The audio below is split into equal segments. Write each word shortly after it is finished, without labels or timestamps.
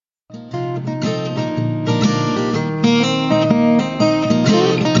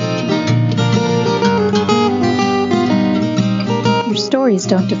Stories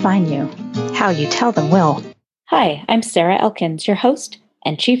don't define you. How you tell them will. Hi, I'm Sarah Elkins, your host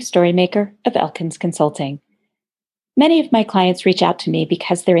and Chief Storymaker of Elkins Consulting. Many of my clients reach out to me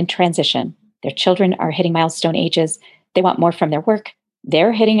because they're in transition. Their children are hitting milestone ages. They want more from their work.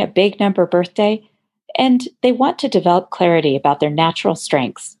 They're hitting a big number birthday. And they want to develop clarity about their natural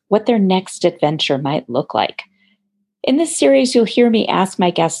strengths, what their next adventure might look like. In this series, you'll hear me ask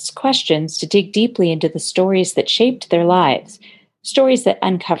my guests questions to dig deeply into the stories that shaped their lives, stories that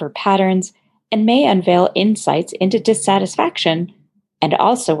uncover patterns and may unveil insights into dissatisfaction, and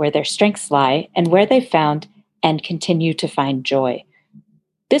also where their strengths lie and where they found and continue to find joy.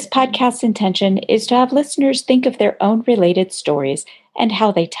 This podcast's intention is to have listeners think of their own related stories and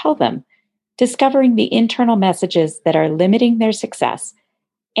how they tell them, discovering the internal messages that are limiting their success,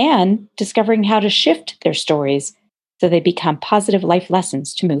 and discovering how to shift their stories so they become positive life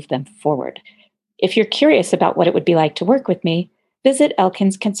lessons to move them forward. If you're curious about what it would be like to work with me, visit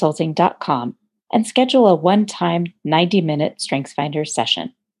elkinsconsulting.com and schedule a one-time 90-minute StrengthsFinder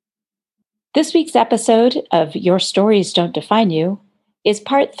session. This week's episode of Your Stories Don't Define You is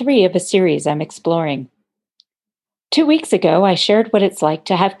part 3 of a series I'm exploring. 2 weeks ago, I shared what it's like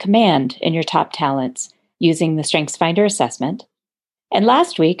to have command in your top talents using the StrengthsFinder assessment. And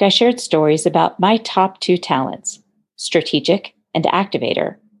last week, I shared stories about my top 2 talents, strategic and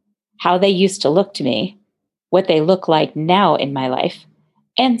activator, how they used to look to me, what they look like now in my life,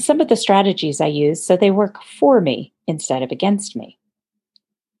 and some of the strategies I use so they work for me instead of against me.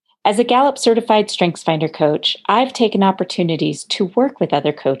 As a Gallup certified StrengthsFinder coach, I've taken opportunities to work with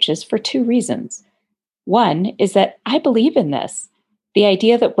other coaches for 2 reasons. One is that I believe in this, the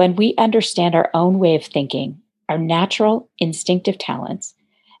idea that when we understand our own way of thinking, our natural instinctive talents,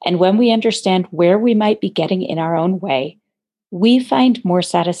 and when we understand where we might be getting in our own way, we find more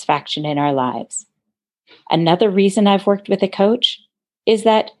satisfaction in our lives. Another reason I've worked with a coach is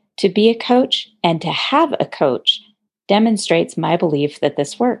that to be a coach and to have a coach demonstrates my belief that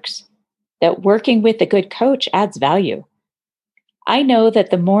this works, that working with a good coach adds value. I know that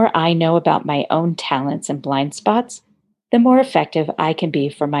the more I know about my own talents and blind spots, the more effective I can be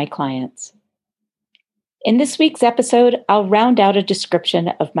for my clients. In this week's episode, I'll round out a description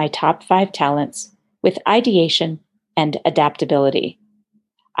of my top 5 talents with ideation and adaptability.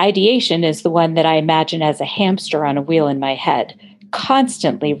 Ideation is the one that I imagine as a hamster on a wheel in my head,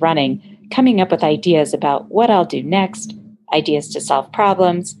 constantly running, coming up with ideas about what I'll do next, ideas to solve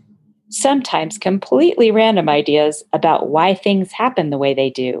problems, sometimes completely random ideas about why things happen the way they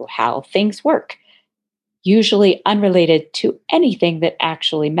do, how things work, usually unrelated to anything that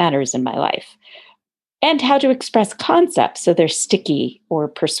actually matters in my life, and how to express concepts so they're sticky or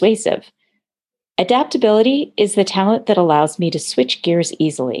persuasive. Adaptability is the talent that allows me to switch gears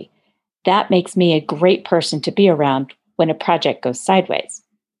easily. That makes me a great person to be around when a project goes sideways.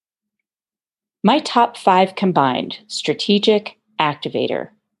 My top 5 combined, strategic, activator,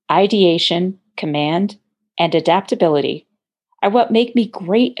 ideation, command, and adaptability, are what make me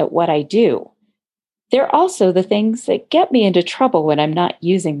great at what I do. They're also the things that get me into trouble when I'm not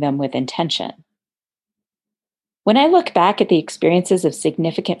using them with intention. When I look back at the experiences of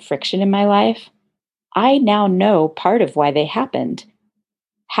significant friction in my life, I now know part of why they happened,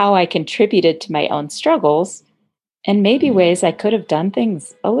 how I contributed to my own struggles, and maybe ways I could have done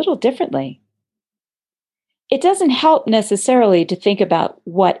things a little differently. It doesn't help necessarily to think about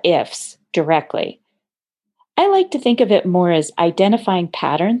what ifs directly. I like to think of it more as identifying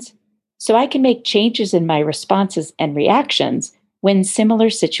patterns so I can make changes in my responses and reactions when similar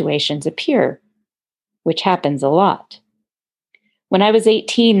situations appear, which happens a lot. When I was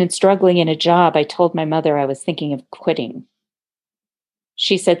 18 and struggling in a job, I told my mother I was thinking of quitting.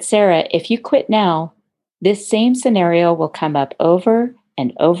 She said, "Sarah, if you quit now, this same scenario will come up over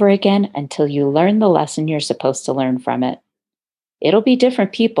and over again until you learn the lesson you're supposed to learn from it. It'll be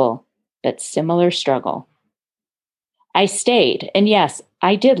different people, but similar struggle." I stayed, and yes,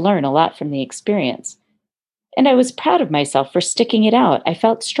 I did learn a lot from the experience. And I was proud of myself for sticking it out. I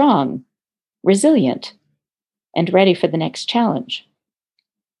felt strong, resilient, and ready for the next challenge.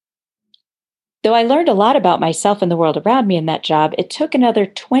 Though I learned a lot about myself and the world around me in that job, it took another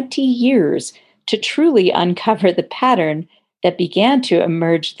 20 years to truly uncover the pattern that began to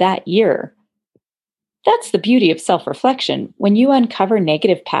emerge that year. That's the beauty of self-reflection. When you uncover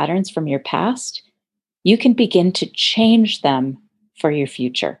negative patterns from your past, you can begin to change them for your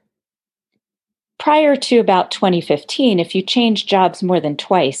future. Prior to about 2015, if you changed jobs more than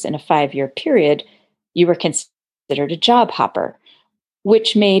twice in a 5-year period, you were considered a job hopper,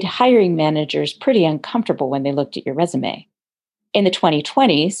 which made hiring managers pretty uncomfortable when they looked at your resume. In the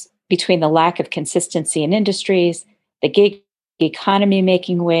 2020s, between the lack of consistency in industries, the gig economy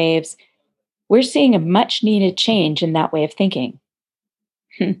making waves, we're seeing a much needed change in that way of thinking.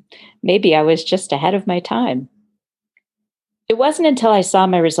 Maybe I was just ahead of my time. It wasn't until I saw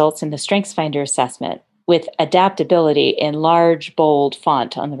my results in the StrengthsFinder assessment, with adaptability in large, bold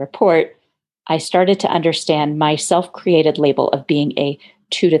font on the report, I started to understand my self created label of being a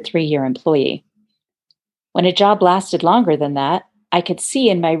 2 to 3 year employee. When a job lasted longer than that, I could see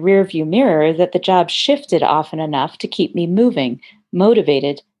in my rearview mirror that the job shifted often enough to keep me moving,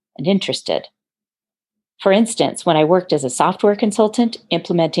 motivated, and interested. For instance, when I worked as a software consultant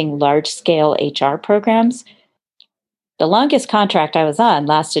implementing large scale HR programs, the longest contract I was on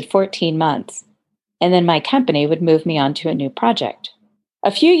lasted 14 months, and then my company would move me on to a new project.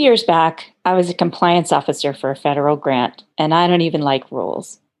 A few years back, I was a compliance officer for a federal grant, and I don't even like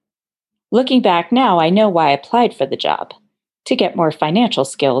rules. Looking back now, I know why I applied for the job: to get more financial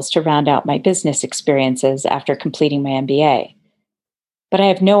skills to round out my business experiences after completing my MBA. But I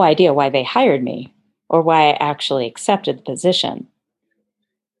have no idea why they hired me or why I actually accepted the position.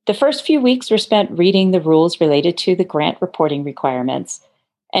 The first few weeks were spent reading the rules related to the grant reporting requirements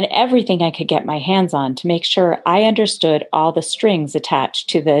and everything I could get my hands on to make sure I understood all the strings attached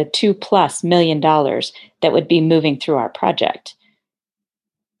to the $2+ million that would be moving through our project.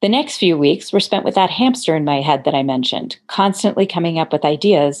 The next few weeks were spent with that hamster in my head that I mentioned, constantly coming up with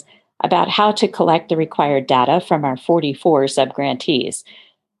ideas about how to collect the required data from our 44 subgrantees,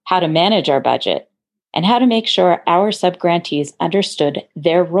 how to manage our budget, and how to make sure our subgrantees understood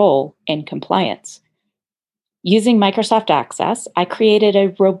their role in compliance. Using Microsoft Access, I created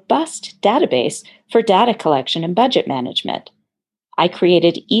a robust database for data collection and budget management. I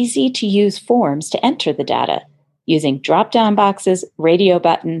created easy-to-use forms to enter the data, using drop-down boxes, radio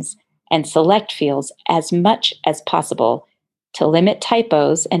buttons, and select fields as much as possible to limit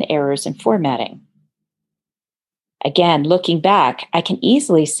typos and errors in formatting. Again, looking back, I can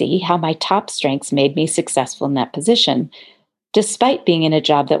easily see how my top strengths made me successful in that position, despite being in a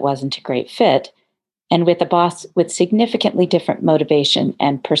job that wasn't a great fit, and with a boss with significantly different motivation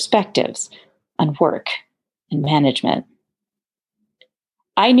and perspectives on work and management.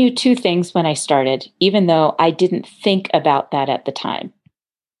 I knew two things when I started, even though I didn't think about that at the time.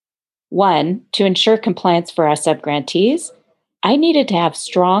 One, to ensure compliance for our subgrantees, I needed to have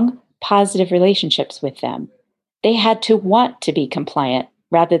strong, positive relationships with them. They had to want to be compliant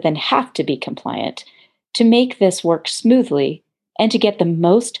rather than have to be compliant to make this work smoothly and to get the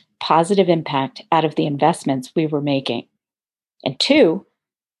most positive impact out of the investments we were making. And two,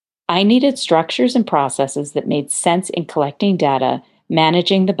 I needed structures and processes that made sense in collecting data,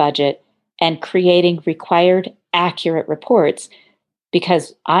 managing the budget, and creating required accurate reports,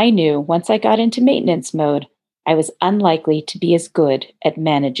 because I knew once I got into maintenance mode, I was unlikely to be as good at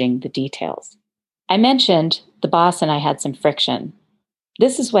managing the details. I mentioned the boss and I had some friction.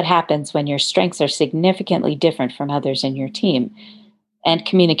 This is what happens when your strengths are significantly different from others in your team, and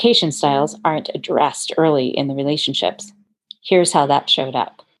communication styles aren't addressed early in the relationships. Here's how that showed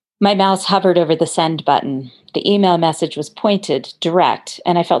up. My mouse hovered over the send button. The email message was pointed, direct,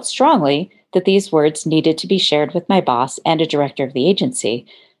 and I felt strongly that these words needed to be shared with my boss and a director of the agency.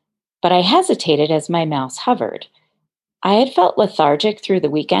 But I hesitated as my mouse hovered. I had felt lethargic through the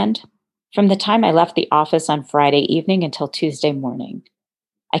weekend, from the time I left the office on Friday evening until Tuesday morning.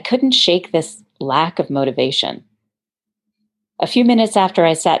 I couldn't shake this lack of motivation. A few minutes after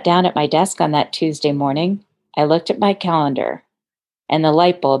I sat down at my desk on that Tuesday morning, I looked at my calendar, and the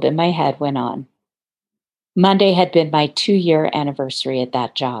light bulb in my head went on. Monday had been my 2-year anniversary at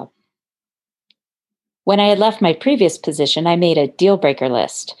that job. When I had left my previous position, I made a deal breaker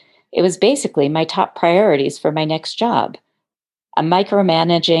list. It was basically my top priorities for my next job. A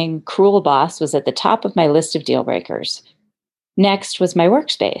micromanaging, cruel boss was at the top of my list of deal breakers. Next was my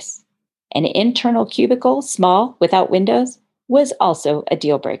workspace. An internal cubicle, small, without windows, was also a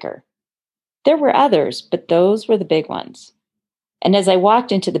deal breaker. There were others, but those were the big ones. And as I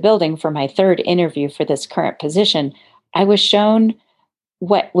walked into the building for my third interview for this current position, I was shown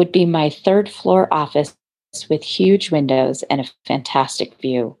what would be my third-floor office with huge windows and a fantastic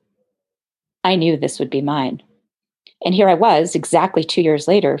view. I knew this would be mine. And here I was, exactly 2 years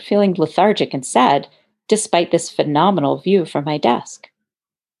later, feeling lethargic and sad, despite this phenomenal view from my desk.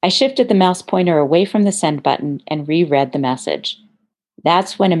 I shifted the mouse pointer away from the send button and reread the message.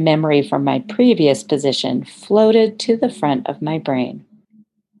 That's when a memory from my previous position floated to the front of my brain.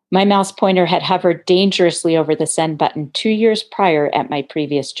 My mouse pointer had hovered dangerously over the send button 2 years prior at my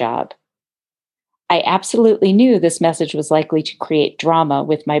previous job. I absolutely knew this message was likely to create drama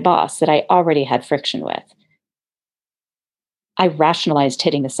with my boss that I already had friction with. I rationalized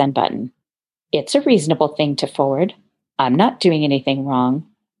hitting the send button. It's a reasonable thing to forward. I'm not doing anything wrong.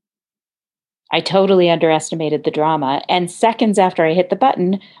 I totally underestimated the drama, and seconds after I hit the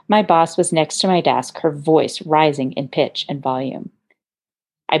button, my boss was next to my desk, her voice rising in pitch and volume.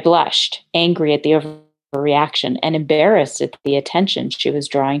 I blushed, angry at the overreaction and embarrassed at the attention she was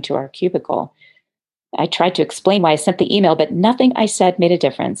drawing to our cubicle. I tried to explain why I sent the email, but nothing I said made a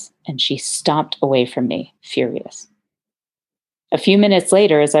difference, and she stomped away from me, furious. A few minutes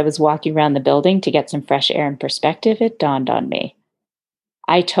later, as I was walking around the building to get some fresh air and perspective, it dawned on me.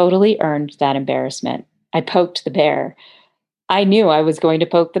 I totally earned that embarrassment. I poked the bear. I knew I was going to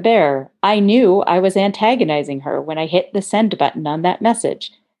poke the bear. I knew I was antagonizing her when I hit the send button on that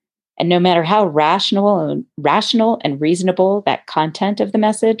message. And no matter how rational and reasonable that content of the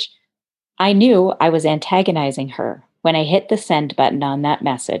message, I knew I was antagonizing her when I hit the send button on that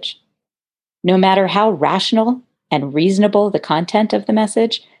message. No matter how rational and reasonable the content of the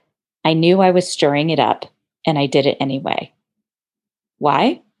message, I knew I was stirring it up, and I did it anyway.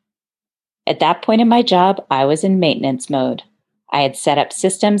 Why? At that point in my job, I was in maintenance mode. I had set up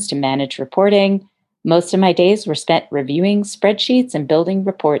systems to manage reporting. Most of my days were spent reviewing spreadsheets and building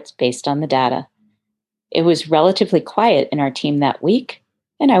reports based on the data. It was relatively quiet in our team that week,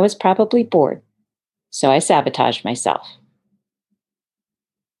 and I was probably bored. So I sabotaged myself.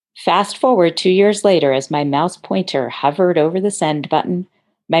 Fast forward 2 years later, as my mouse pointer hovered over the send button,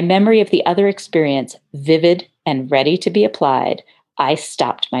 my memory of the other experience, vivid and ready to be applied, I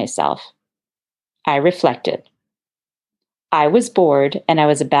stopped myself. I reflected. I was bored and I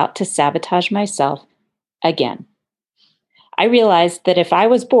was about to sabotage myself again. I realized that if I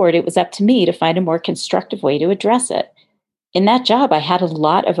was bored, it was up to me to find a more constructive way to address it. In that job, I had a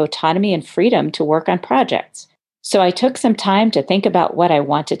lot of autonomy and freedom to work on projects. So I took some time to think about what I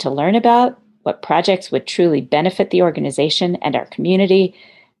wanted to learn about, what projects would truly benefit the organization and our community,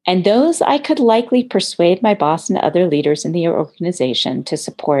 and those I could likely persuade my boss and other leaders in the organization to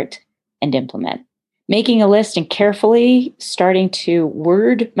support and implement. Making a list and carefully starting to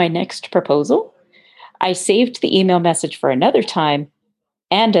word my next proposal, I saved the email message for another time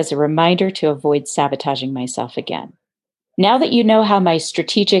and as a reminder to avoid sabotaging myself again. Now that you know how my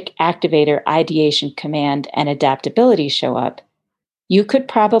strategic activator, ideation, command, and adaptability show up, you could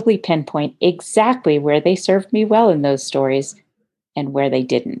probably pinpoint exactly where they served me well in those stories and where they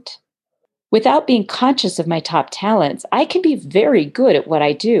didn't. Without being conscious of my top talents, I can be very good at what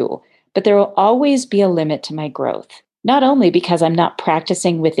I do, but there will always be a limit to my growth. Not only because I'm not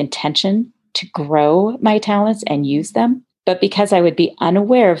practicing with intention to grow my talents and use them, but because I would be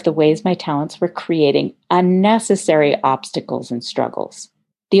unaware of the ways my talents were creating unnecessary obstacles and struggles.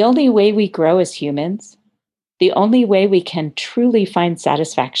 The only way we grow as humans, the only way we can truly find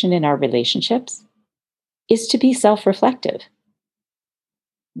satisfaction in our relationships, is to be self-reflective.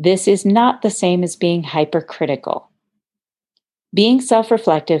 This is not the same as being hypercritical. Being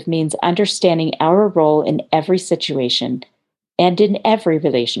self-reflective means understanding our role in every situation and in every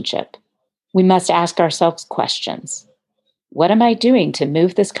relationship. We must ask ourselves questions. What am I doing to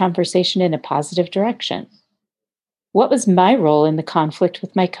move this conversation in a positive direction? What was my role in the conflict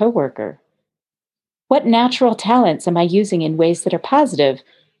with my coworker? What natural talents am I using in ways that are positive?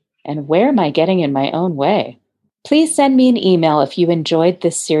 And where am I getting in my own way? Please send me an email if you enjoyed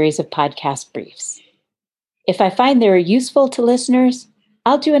this series of podcast briefs. If I find they are useful to listeners,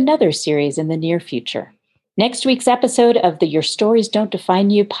 I'll do another series in the near future. Next week's episode of the Your Stories Don't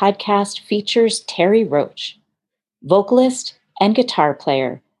Define You podcast features Terry Roach, vocalist and guitar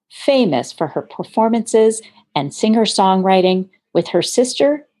player, famous for her performances and singer-songwriting with her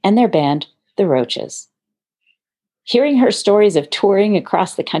sister and their band, The Roaches. Hearing her stories of touring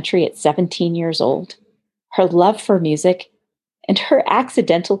across the country at 17 years old, her love for music, and her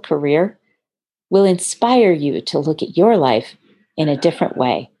accidental career will inspire you to look at your life in a different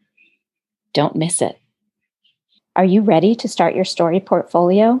way. Don't miss it. Are you ready to start your story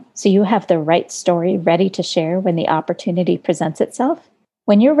portfolio so you have the right story ready to share when the opportunity presents itself?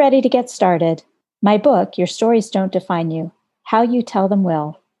 When you're ready to get started, my book, Your Stories Don't Define You, How You Tell Them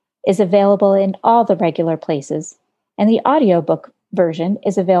Will, is available in all the regular places, and the audiobook version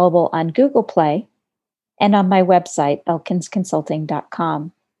is available on Google Play and on my website,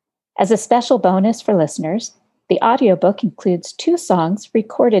 elkinsconsulting.com. As a special bonus for listeners, the audiobook includes 2 songs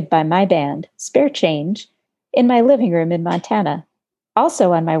recorded by my band, Spare Change, in my living room in Montana.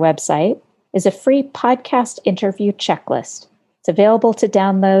 Also on my website is a free podcast interview checklist. It's available to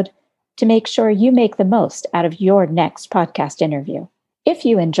download to make sure you make the most out of your next podcast interview. If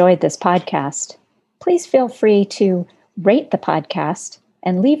you enjoyed this podcast, please feel free to rate the podcast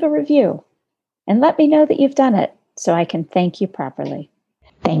and leave a review. And let me know that you've done it so I can thank you properly.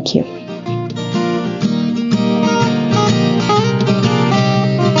 Thank you.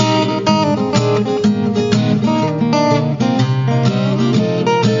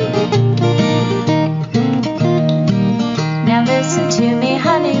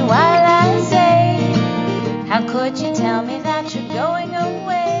 would you tell me